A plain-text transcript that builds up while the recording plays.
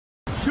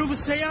شوف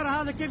السيارة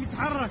هذا كيف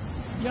يتحرك.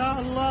 يا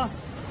الله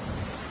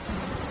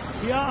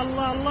يا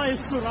الله، الله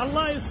يستر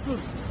الله يستر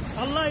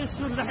الله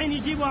يستر. الحين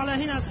يجيبوا على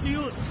هنا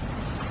السيول.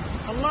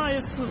 الله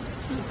يستر.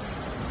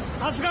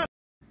 أصغر.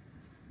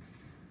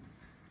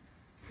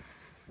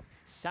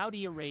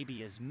 Saudi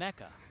Arabia's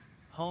Mecca,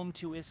 home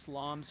to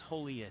Islam's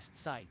holiest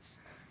sites,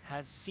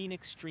 has seen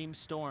extreme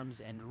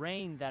storms and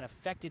rain that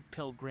affected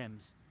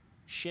pilgrims,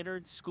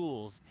 shuttered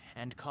schools,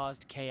 and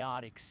caused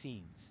chaotic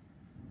scenes.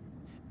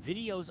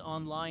 Videos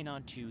online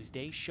on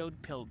Tuesday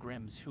showed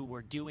pilgrims who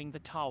were doing the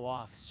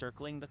tawaf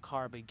circling the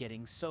Kaaba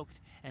getting soaked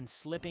and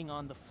slipping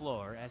on the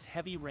floor as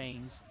heavy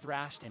rains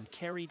thrashed and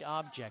carried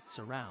objects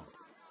around.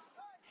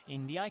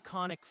 In the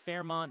iconic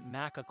Fairmont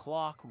Makkah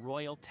Clock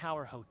Royal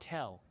Tower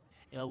Hotel,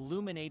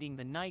 illuminating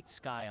the night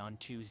sky on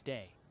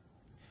Tuesday,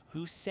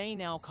 Hussein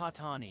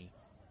Al-Qahtani,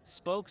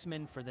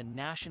 spokesman for the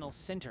National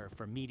Center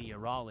for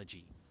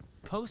Meteorology,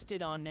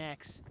 posted on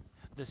X,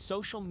 the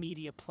social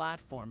media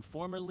platform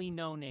formerly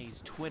known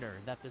as Twitter,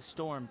 that the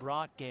storm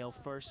brought gale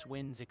force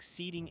winds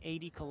exceeding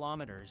 80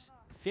 kilometers,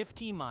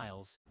 50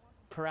 miles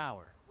per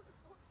hour.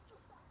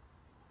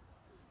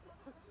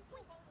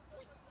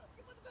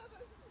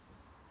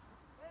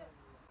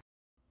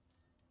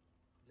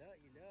 لا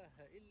إله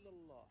إلا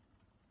الله.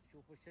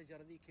 شوفوا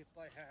الشجرة ذي كيف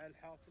طايحة على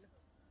الحافلة.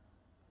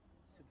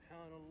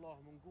 سبحان الله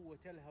من قوة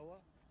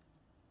الهواء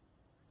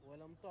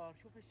والأمطار.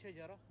 شوف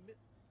الشجرة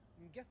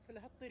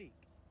مقفلة هالطريق.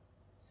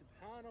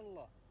 سبحان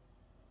الله.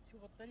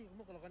 شوف الطريق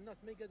مغلق، الناس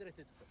ما قادرة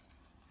تدخل.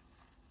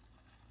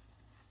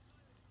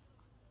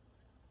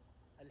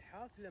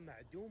 الحافلة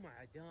معدومة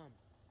عدام.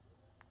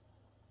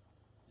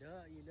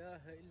 لا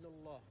إله إلا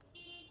الله.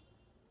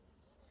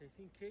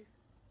 شايفين كيف؟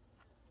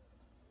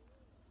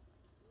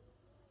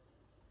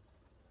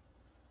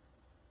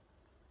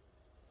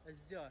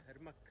 الزاهر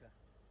مكة.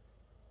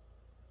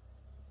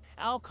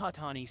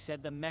 Al-Qahtani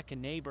said the Mecca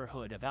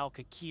neighborhood of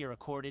Al-Qaqir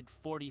recorded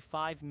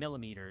 45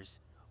 millimeters,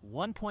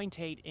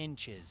 1.8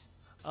 inches,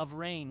 of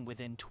rain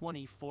within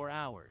 24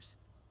 hours.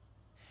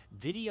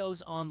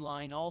 Videos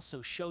online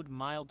also showed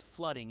mild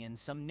flooding in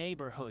some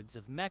neighborhoods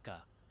of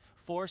Mecca,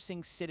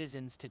 forcing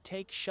citizens to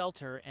take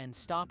shelter and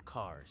stop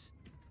cars.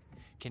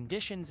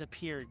 Conditions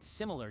appeared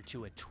similar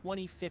to a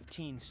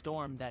 2015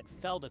 storm that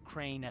felled a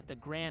crane at the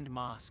Grand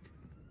Mosque,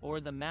 or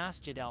the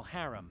Masjid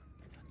al-Haram,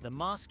 the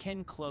mosque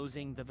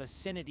enclosing the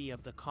vicinity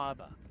of the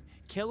Kaaba,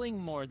 killing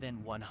more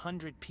than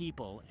 100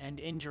 people and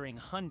injuring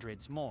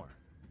hundreds more.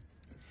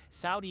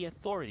 Saudi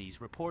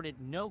authorities reported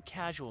no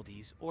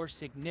casualties or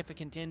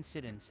significant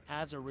incidents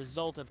as a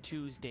result of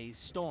Tuesday's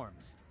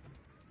storms.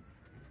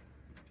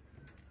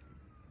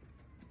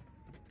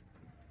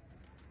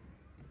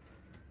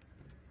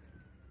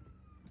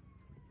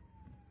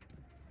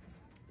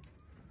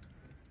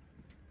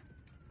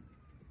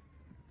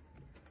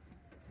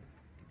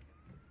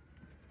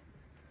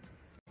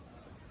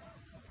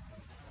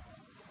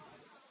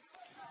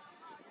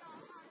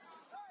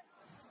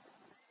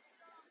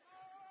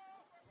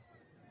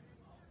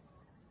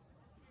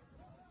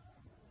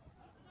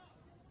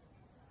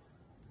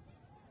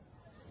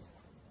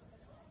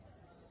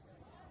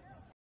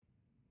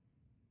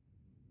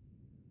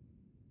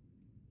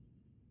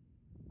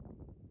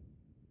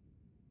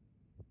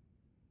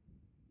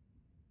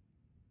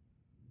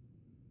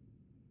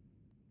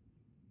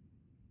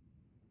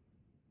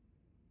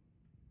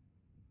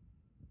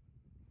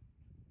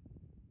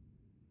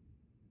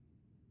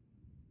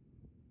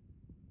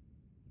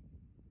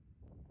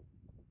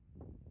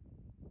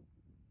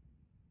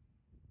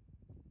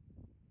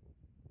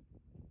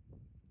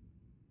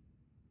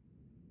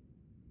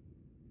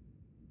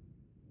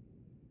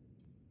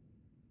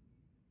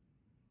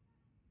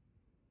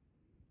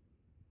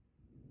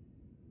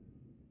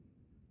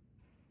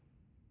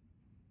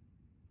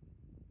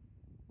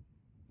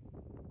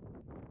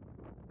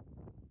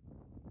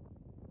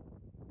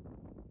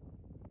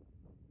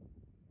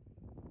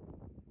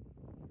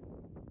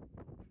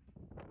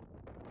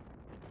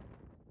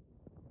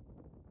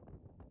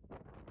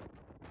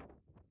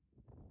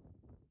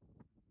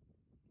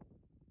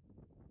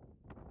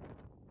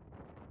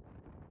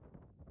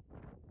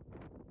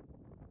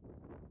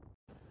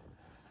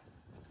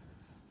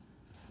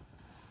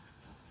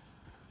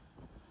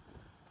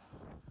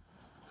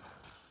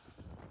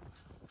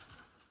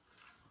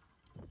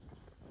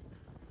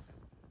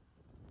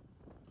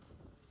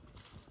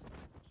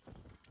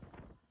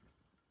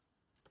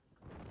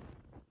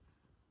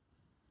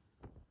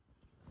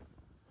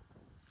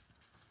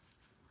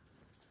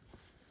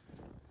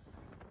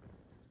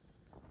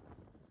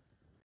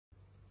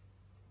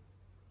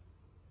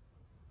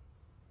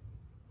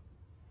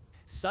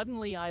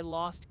 Suddenly, I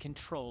lost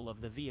control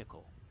of the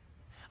vehicle.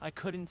 I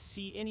couldn't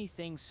see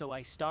anything, so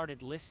I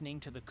started listening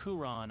to the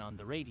Quran on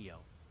the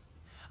radio.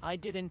 I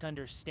didn't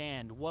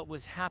understand what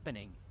was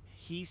happening,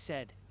 he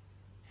said.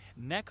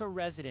 Mecca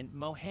resident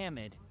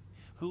Mohammed,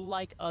 who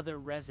like other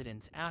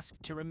residents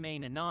asked to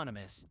remain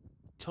anonymous,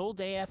 told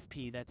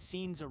AFP that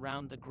scenes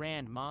around the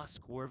Grand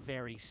Mosque were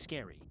very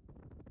scary.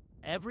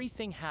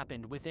 Everything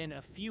happened within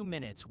a few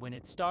minutes when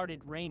it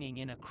started raining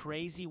in a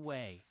crazy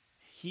way,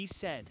 he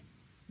said.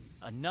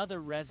 Another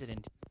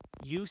resident,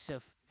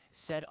 Yusuf,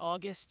 said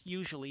August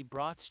usually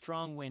brought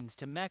strong winds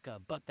to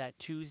Mecca, but that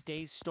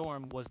Tuesday's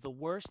storm was the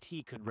worst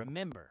he could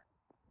remember.